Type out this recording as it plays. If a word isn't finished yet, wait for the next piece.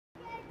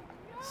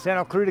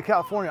Santa Clarita,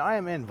 California. I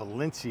am in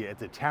Valencia at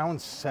the town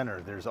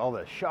center. There's all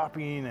the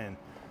shopping and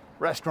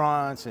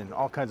restaurants and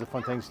all kinds of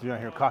fun things to do down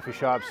here. Coffee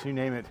shops, you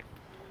name it.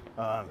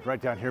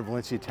 Right down here,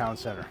 Valencia Town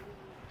Center.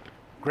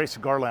 Great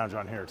cigar lounge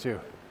on here too.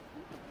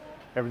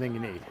 Everything you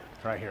need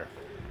right here,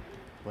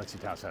 Valencia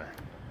Town Center.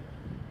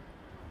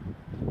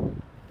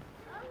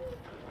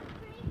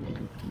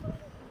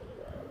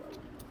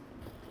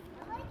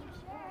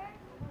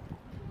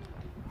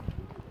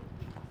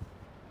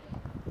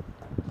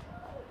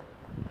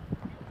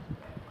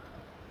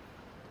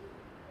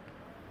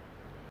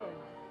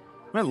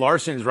 I'm at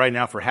Larson's right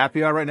now for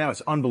happy hour right now.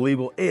 It's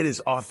unbelievable. It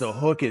is off the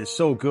hook. It is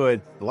so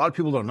good. A lot of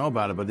people don't know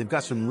about it, but they've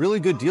got some really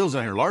good deals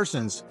on here.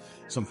 Larson's,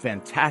 some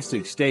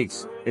fantastic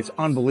steaks. It's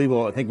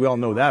unbelievable. I think we all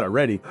know that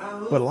already,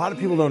 but a lot of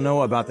people don't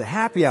know about the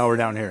happy hour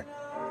down here.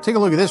 Take a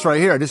look at this right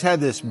here. I just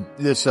had this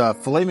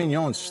filet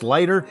mignon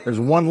slider. There's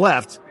one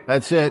left.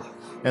 That's it.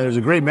 And there's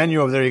a great menu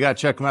over there. You got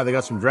to check them out. They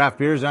got some draft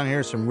beers down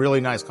here, some really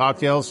nice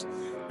cocktails,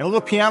 and a little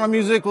piano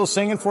music, a little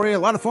singing for you. A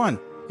lot of fun.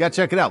 You got to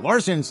check it out.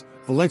 Larson's,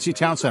 Valencia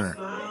Town Center.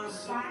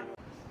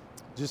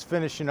 Just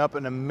finishing up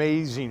an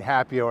amazing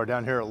happy hour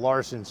down here at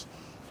Larson's.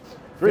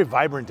 Very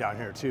vibrant down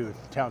here too,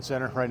 town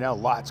center right now.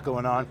 Lots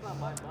going on.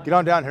 Get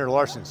on down here to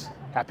Larson's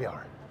happy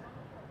hour.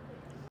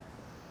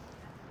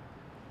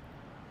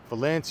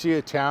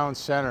 Valencia Town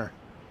Center.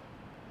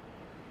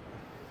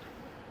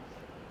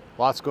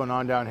 Lots going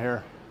on down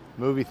here.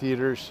 Movie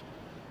theaters,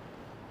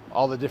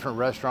 all the different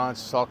restaurants,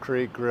 Salt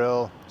Creek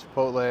Grill,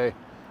 Chipotle,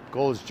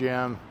 Gold's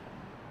Gym,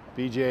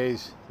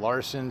 BJ's,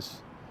 Larson's.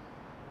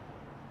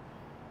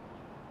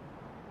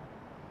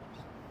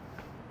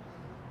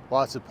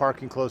 Lots of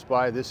parking close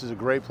by. This is a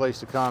great place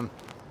to come.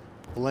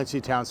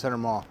 Valencia Town Center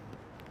Mall.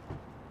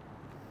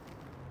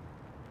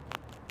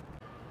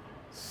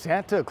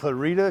 Santa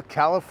Clarita,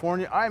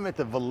 California. I'm at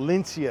the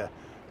Valencia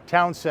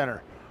Town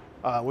Center,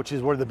 which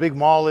is where the big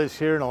mall is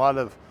here, and a lot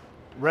of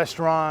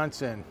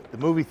restaurants and the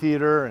movie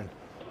theater and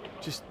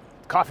just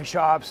coffee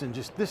shops, and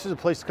just this is a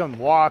place to come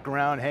walk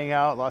around, hang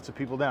out. Lots of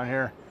people down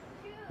here.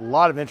 A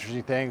lot of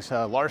interesting things.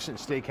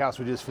 Larson's Steakhouse,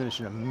 we just finished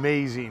an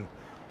amazing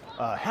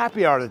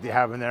happy hour that they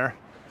have in there.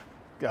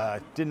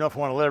 Didn't know if I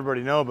want to let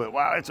everybody know, but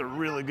wow, it's a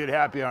really good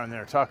happy hour in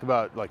there. Talk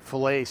about like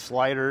filet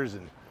sliders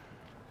and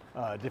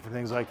different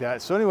things like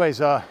that. So anyways,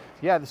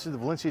 yeah, this is the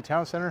Valencia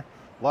Town Center.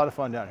 A lot of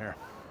fun down here.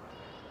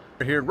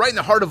 We're here right in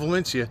the heart of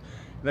Valencia,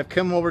 and I've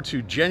come over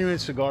to Genuine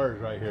Cigars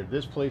right here.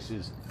 This place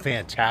is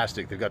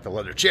fantastic. They've got the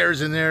leather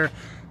chairs in there,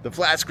 the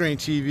flat screen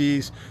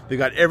TVs. They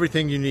got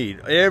everything you need.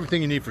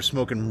 Everything you need for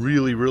smoking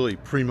really, really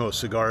primo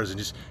cigars and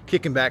just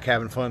kicking back,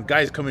 having fun.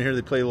 Guys come in here,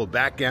 they play a little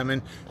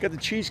backgammon. Got the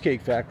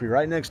Cheesecake Factory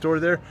right next door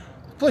there.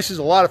 This place is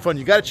a lot of fun.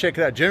 You got to check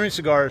it out. Genuine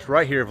Cigars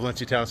right here at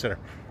Valencia Town Center.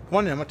 Come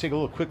on in, I'm going to take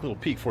a quick little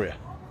peek for you.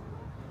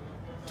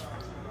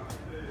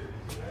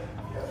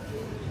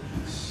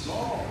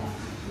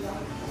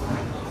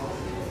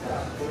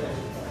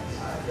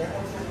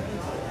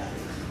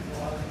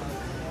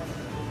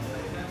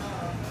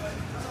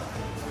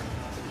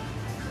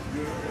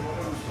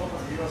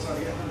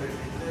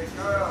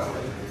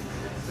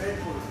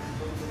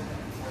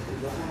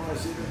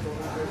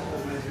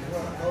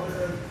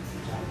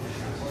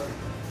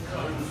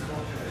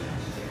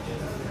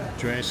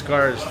 Genuine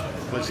Cigars,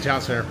 Valencia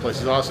Town Center.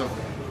 Place is awesome.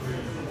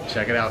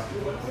 Check it out.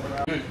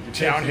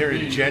 Down here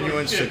at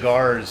Genuine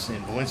Cigars in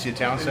Valencia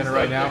Town Center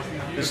right now.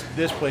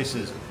 This place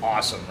is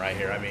awesome right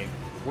here. I mean,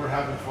 we're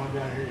having fun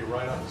down here. You're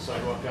right off the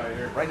sidewalk out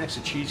here, right next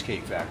to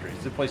Cheesecake Factory.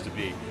 It's the place to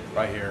be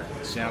right here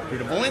in Santa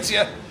Clarita,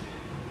 Valencia.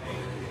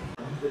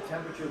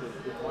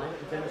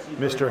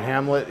 Mr.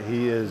 Hamlet,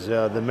 he is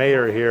the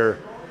mayor here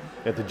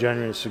at the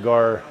Genuine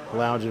Cigar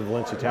Lounge in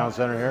Valencia Town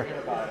Center here.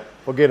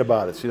 Forget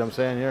about it. See what I'm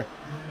saying here?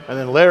 And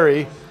then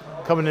Larry,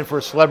 coming in for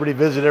a celebrity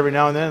visit every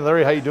now and then.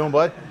 Larry, how you doing,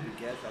 bud?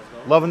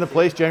 Loving the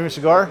place, Genuine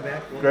Cigar?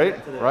 Great,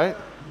 right?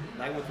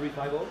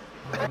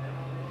 91350.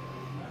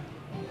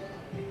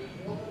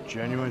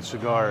 Genuine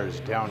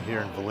Cigars down here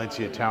in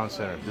Valencia Town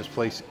Center. This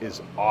place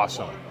is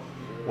awesome.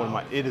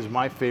 It is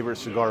my favorite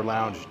cigar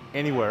lounge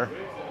anywhere.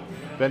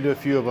 Been to a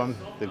few of them.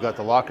 They've got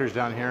the lockers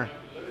down here,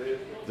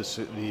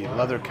 the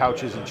leather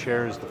couches and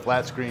chairs, the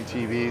flat screen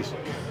TVs,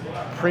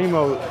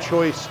 primo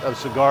choice of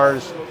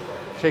cigars.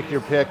 Take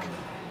your pick.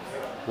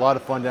 A lot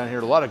of fun down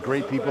here. A lot of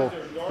great people.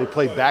 They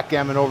play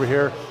backgammon over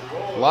here.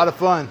 A lot of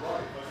fun.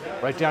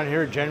 Right down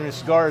here at Genuine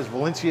Cigars,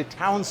 Valencia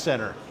Town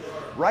Center,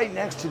 right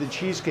next to the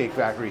Cheesecake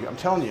Factory. I'm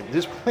telling you,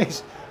 this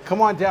place,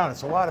 come on down.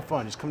 It's a lot of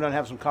fun. Just come down and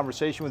have some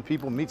conversation with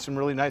people, meet some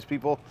really nice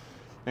people.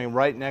 And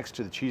right next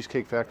to the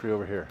Cheesecake Factory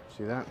over here.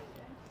 See that?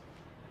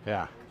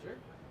 Yeah.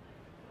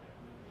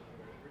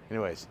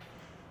 Anyways,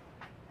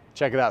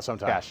 check it out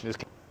sometime.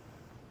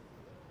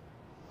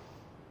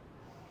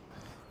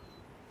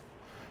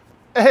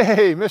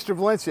 Hey, Mr.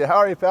 Valencia, how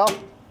are you, pal?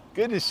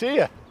 Good to see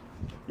you.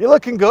 You're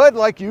looking good,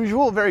 like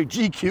usual, very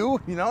GQ.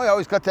 You know, you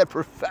always got that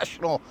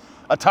professional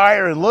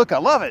attire and look. I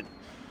love it.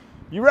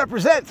 You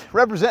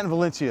representing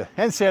Valencia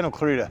and Santa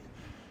Clarita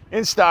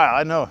in style.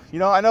 I know. You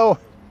know,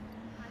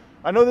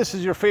 I know this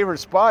is your favorite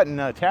spot in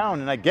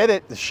town, and I get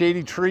it. The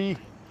shady tree.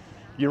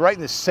 You're right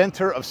in the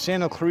center of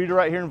Santa Clarita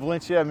right here in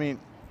Valencia. I mean,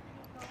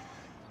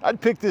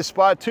 I'd pick this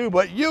spot too,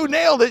 but you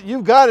nailed it.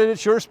 You've got it.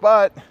 It's your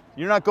spot.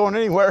 You're not going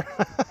anywhere.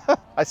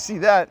 I see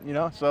that, you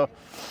know. So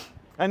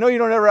I know you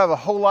don't ever have a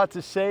whole lot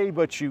to say,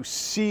 but you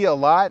see a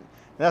lot.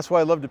 And that's why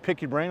I love to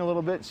pick your brain a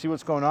little bit, see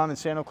what's going on in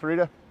Santa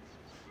Clarita.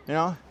 You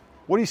know,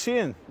 what are you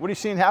seeing? What are you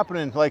seeing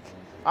happening? Like,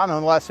 I don't know,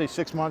 in the last, say,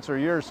 6 months or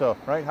a year or so,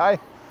 right? Hi.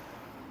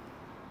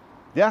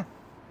 Yeah,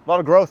 a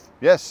lot of growth.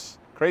 Yes,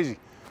 crazy.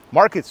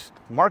 Markets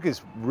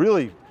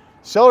really,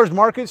 sellers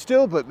market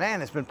still, but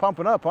man, it's been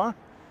pumping up, huh?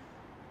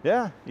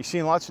 Yeah, you're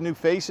seeing lots of new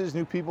faces,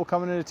 new people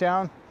coming into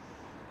town,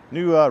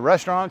 new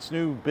restaurants,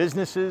 new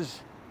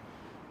businesses.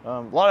 A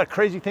lot of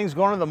crazy things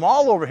going on in the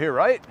mall over here,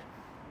 right?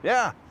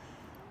 Yeah.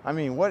 I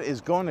mean, what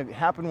is going to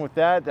happen with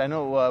that? I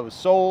know it was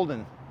sold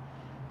and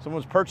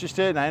someone's purchased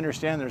it, and I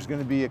understand there's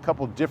going to be a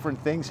couple different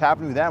things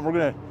happening with that. And we're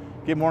going to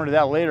get more into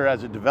that later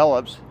as it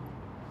develops.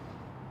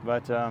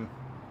 But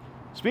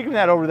speaking of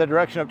that, over that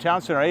direction up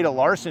Town Center, I ate at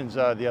Larson's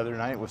the other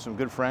night with some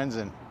good friends.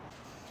 And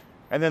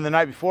then the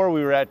night before,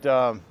 we were at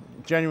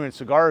Genuine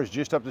Cigars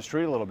just up the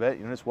street a little bit.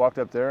 You know, just walked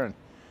up there, and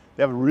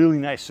they have a really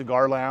nice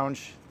cigar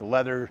lounge. The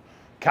leather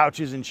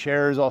couches and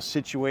chairs all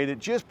situated,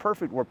 just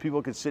perfect where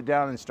people could sit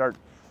down and start,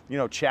 you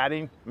know,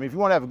 chatting. I mean, if you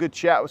want to have a good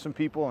chat with some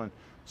people and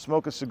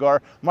smoke a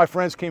cigar. My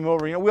friends came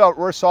over, you know,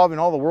 we're solving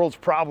all the world's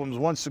problems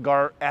one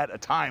cigar at a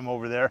time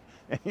over there.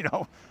 And, you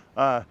know,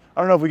 I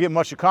don't know if we get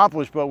much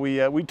accomplished, but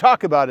we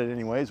talk about it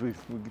anyways. We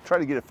try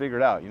to get it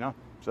figured out, you know.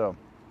 So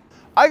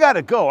I got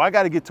to go. I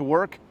got to get to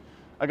work.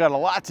 I got a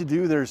lot to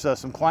do. There's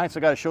some clients I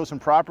got to show some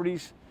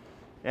properties,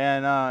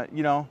 and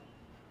you know,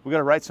 we got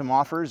to write some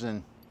offers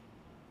and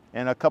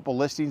a couple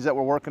listings that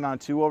we're working on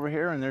too over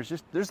here. And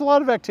there's a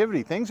lot of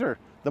activity.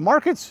 The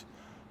market's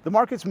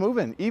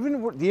moving.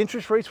 Even the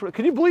interest rates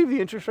can you believe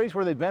the interest rates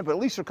where they've been? But at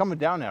least they're coming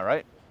down now,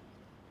 right?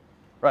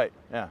 Right.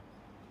 Yeah.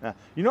 Yeah.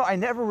 You know, I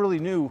never really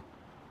knew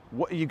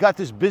what you got,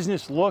 this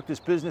business look, this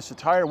business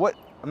attire.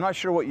 I'm not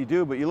sure what you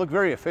do, but you look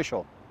very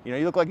official. You know,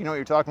 you look like you know what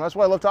you're talking about. That's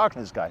why I love talking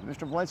to this guy,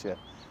 Mr. Valencia.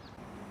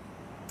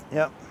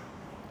 Yep.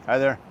 Hi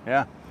there.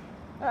 Yeah.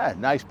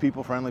 Nice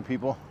people, friendly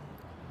people.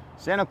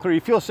 Santa Clarita,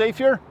 you feel safe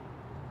here?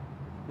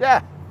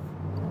 Yeah.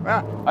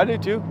 Yeah, I do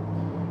too.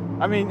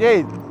 I mean,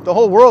 hey, the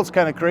whole world's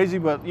kind of crazy,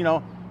 but you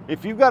know,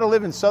 if you've got to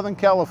live in Southern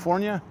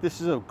California,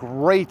 this is a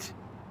great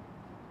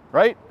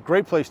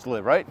place to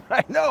live, right?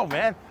 I know,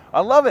 man. I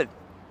love it.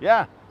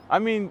 Yeah. I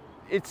mean,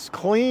 it's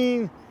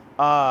clean.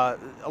 A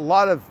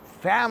lot of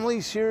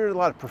families here, a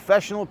lot of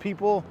professional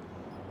people.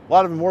 A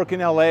lot of them work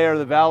in LA or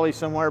the Valley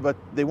somewhere, but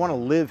they want to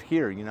live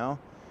here, you know?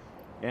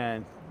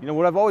 And, you know,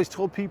 what I've always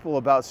told people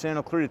about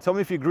Santa Clarita, tell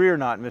me if you agree or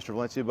not, Mr.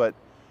 Valencia, but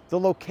the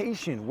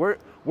location, where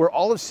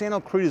all of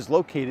Santa Clarita is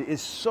located is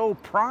so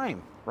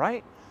prime,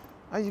 right?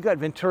 You got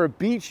Ventura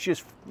Beach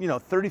just, you know,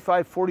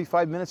 35,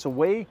 45 minutes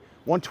away,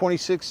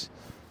 126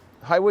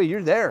 highway,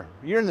 you're there.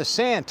 You're in the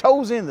sand,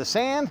 toes in the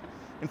sand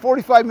in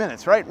 45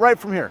 minutes, right? Right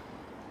from here.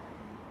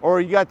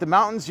 Or you got the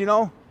mountains, you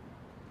know,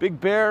 Big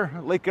Bear,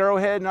 Lake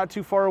Arrowhead, not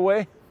too far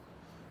away.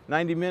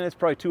 90 minutes,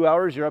 probably 2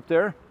 hours, you're up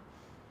there.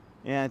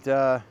 And,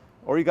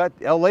 or you got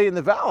LA in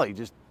the Valley,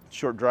 just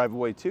short drive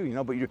away too, you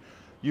know, but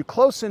you're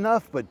close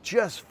enough, but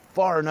just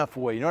far enough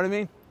away, you know what I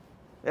mean?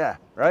 Yeah,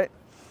 right?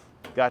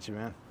 Gotcha,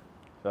 man.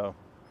 So,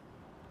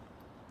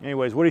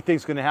 anyways, what do you think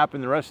is going to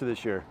happen the rest of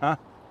this year, huh?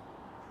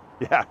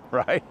 Yeah,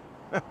 right?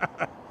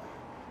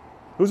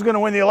 Who's going to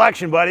win the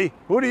election, buddy?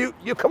 Who do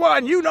you come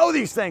on, you know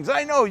these things.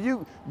 I know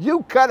you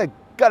kind of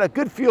got a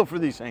good feel for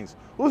these things.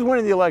 Who's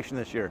winning the election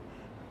this year?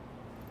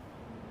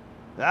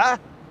 Huh?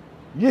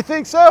 You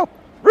think so?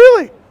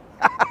 Really?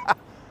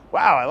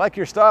 Wow, I like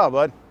your style,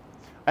 bud.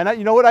 And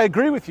you know what? I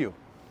agree with you.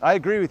 I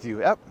agree with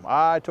you. Yep,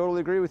 I totally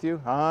agree with you,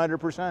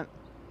 100%.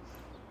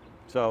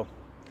 So,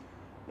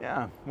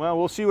 yeah, well,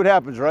 we'll see what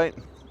happens, right?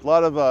 A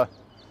lot of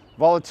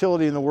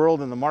volatility in the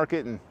world and the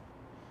market, and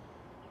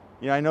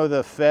you know, I know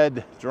the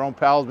Fed, Jerome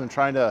Powell's been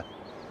trying to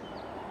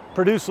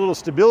produce a little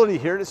stability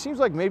here. It seems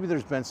like maybe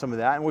there's been some of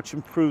that, which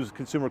improves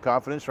consumer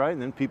confidence, right?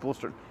 And then people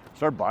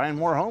start buying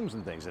more homes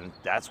and things, and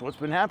that's what's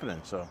been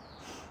happening. So,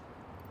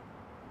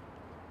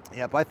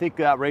 yep, I think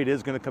that rate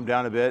is going to come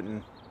down a bit,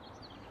 and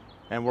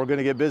we're going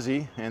to get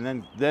busy.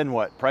 And then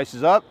what?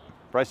 Prices up,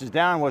 prices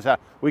down. What's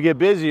happening? We get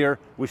busier.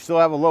 We still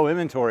have a low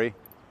inventory.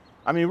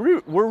 I mean,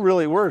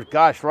 we're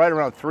gosh, right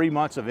around 3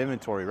 months of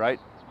inventory, right?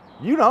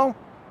 You know,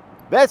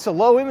 that's a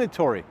low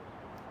inventory.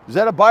 Is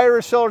that a buyer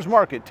or seller's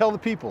market? Tell the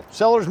people.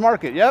 Seller's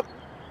market. Yep.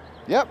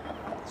 Yep.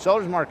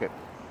 Seller's market.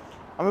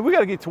 I mean, we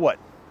got to get to what?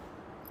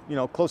 You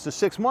know, close to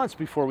 6 months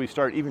before we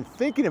start even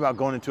thinking about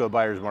going into a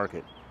buyer's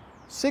market.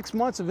 6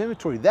 months of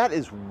inventory. That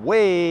is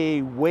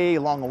way, way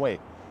long away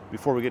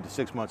before we get to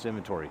 6 months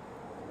inventory,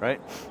 right?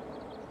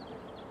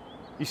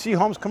 You see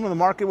homes come to the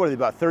market, what are they,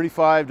 about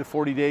 35 to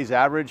 40 days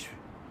average?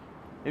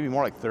 Maybe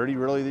more like 30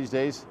 really these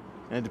days.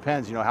 And it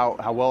depends, you know,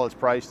 how well it's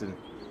priced and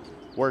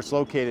where it's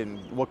located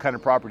and what kind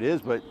of property it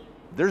is, but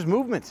there's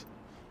movement.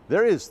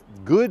 There is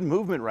good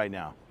movement right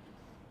now.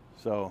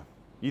 So,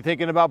 you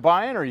thinking about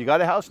buying, or you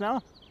got a house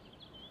now?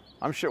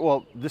 I'm sure,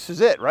 well, this is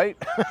it, right?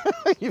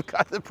 You've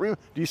got the premium.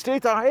 Do you stay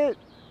at the Hyatt?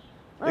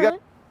 All right,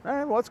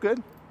 well, that's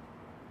good.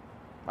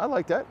 I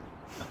like that.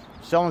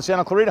 Selling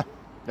Santa Clarita.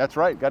 That's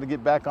right, got to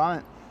get back on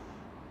it.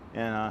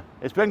 And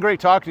it's been great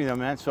talking to you, though,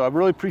 man. So I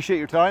really appreciate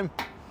your time,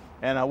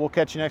 and we'll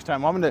catch you next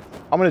time. I'm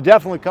gonna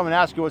definitely come and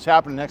ask you what's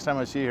happening next time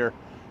I see you here,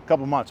 a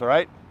couple months. All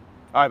right?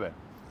 All right, man.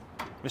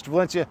 Mr.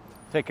 Valencia,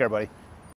 take care, buddy.